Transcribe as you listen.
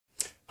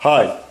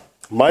Hi,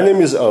 my name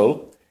is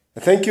Earl,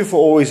 and thank you for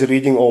always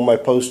reading all my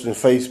posts on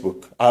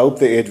Facebook. I hope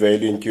they add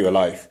value into your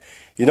life.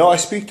 I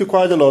speak to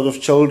quite a lot of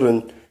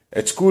children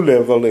at school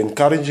level,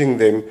 encouraging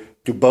them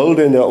to build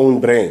in their own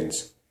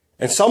brands.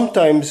 And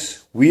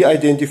sometimes we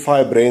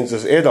identify brands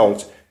as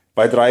adults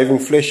by driving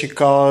flashy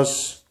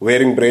cars,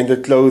 wearing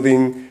branded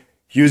clothing,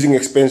 using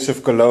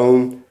expensive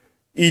cologne,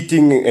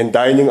 eating and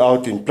dining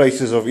out in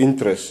places of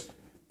interest.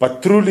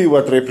 But truly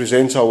what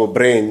represents our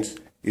brands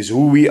is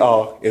who we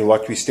are and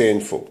what we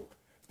stand for.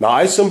 Now,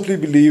 I simply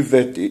believe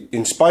that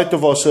in spite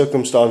of our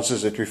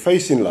circumstances that we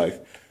face in life,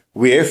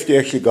 we have to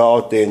actually go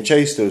out there and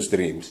chase those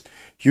dreams.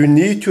 You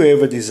need to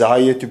have a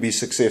desire to be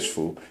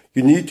successful.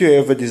 You need to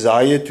have a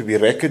desire to be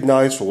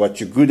recognized for what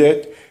you're good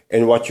at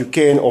and what you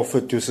can offer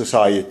to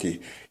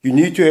society. You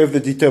need to have the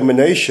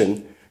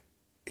determination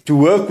to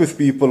work with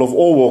people of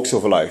all walks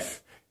of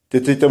life. The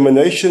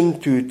determination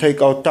to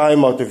take out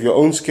time out of your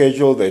own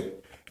schedule that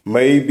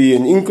may be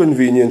an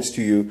inconvenience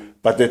to you,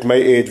 but that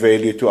may add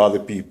value to other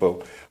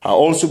people. I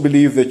also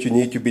believe that you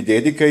need to be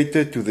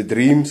dedicated to the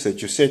dreams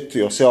that you set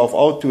yourself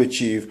out to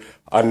achieve.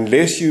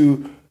 Unless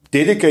you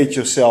dedicate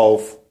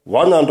yourself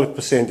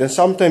 100% and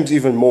sometimes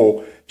even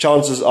more,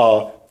 chances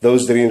are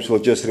those dreams will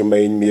just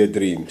remain mere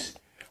dreams.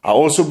 I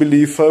also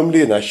believe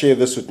firmly, and I share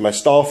this with my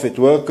staff at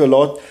work a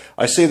lot,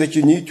 I say that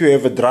you need to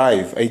have a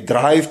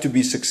drive to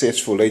be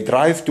successful, a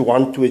drive to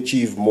want to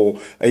achieve more,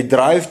 a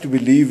drive to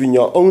believe in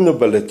your own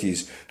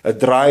abilities, a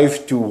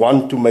drive to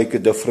want to make a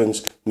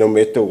difference no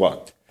matter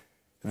what.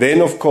 Then,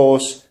 of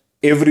course,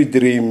 every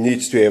dream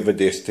needs to have a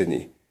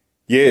destiny.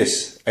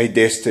 Yes, a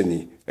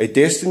destiny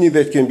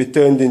that can be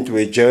turned into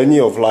a journey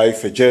of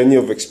life, a journey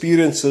of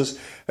experiences,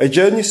 a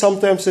journey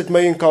sometimes that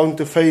may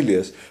encounter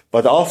failures,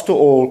 but after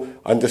all,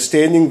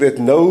 understanding that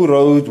no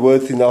road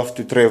worth enough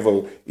to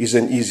travel is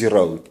an easy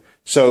road.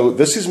 So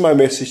this is my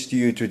message to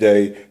you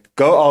today.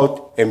 Go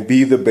out and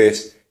be the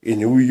best in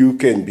who you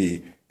can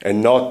be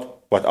and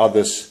not what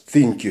others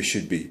think you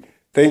should be.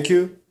 Thank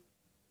you.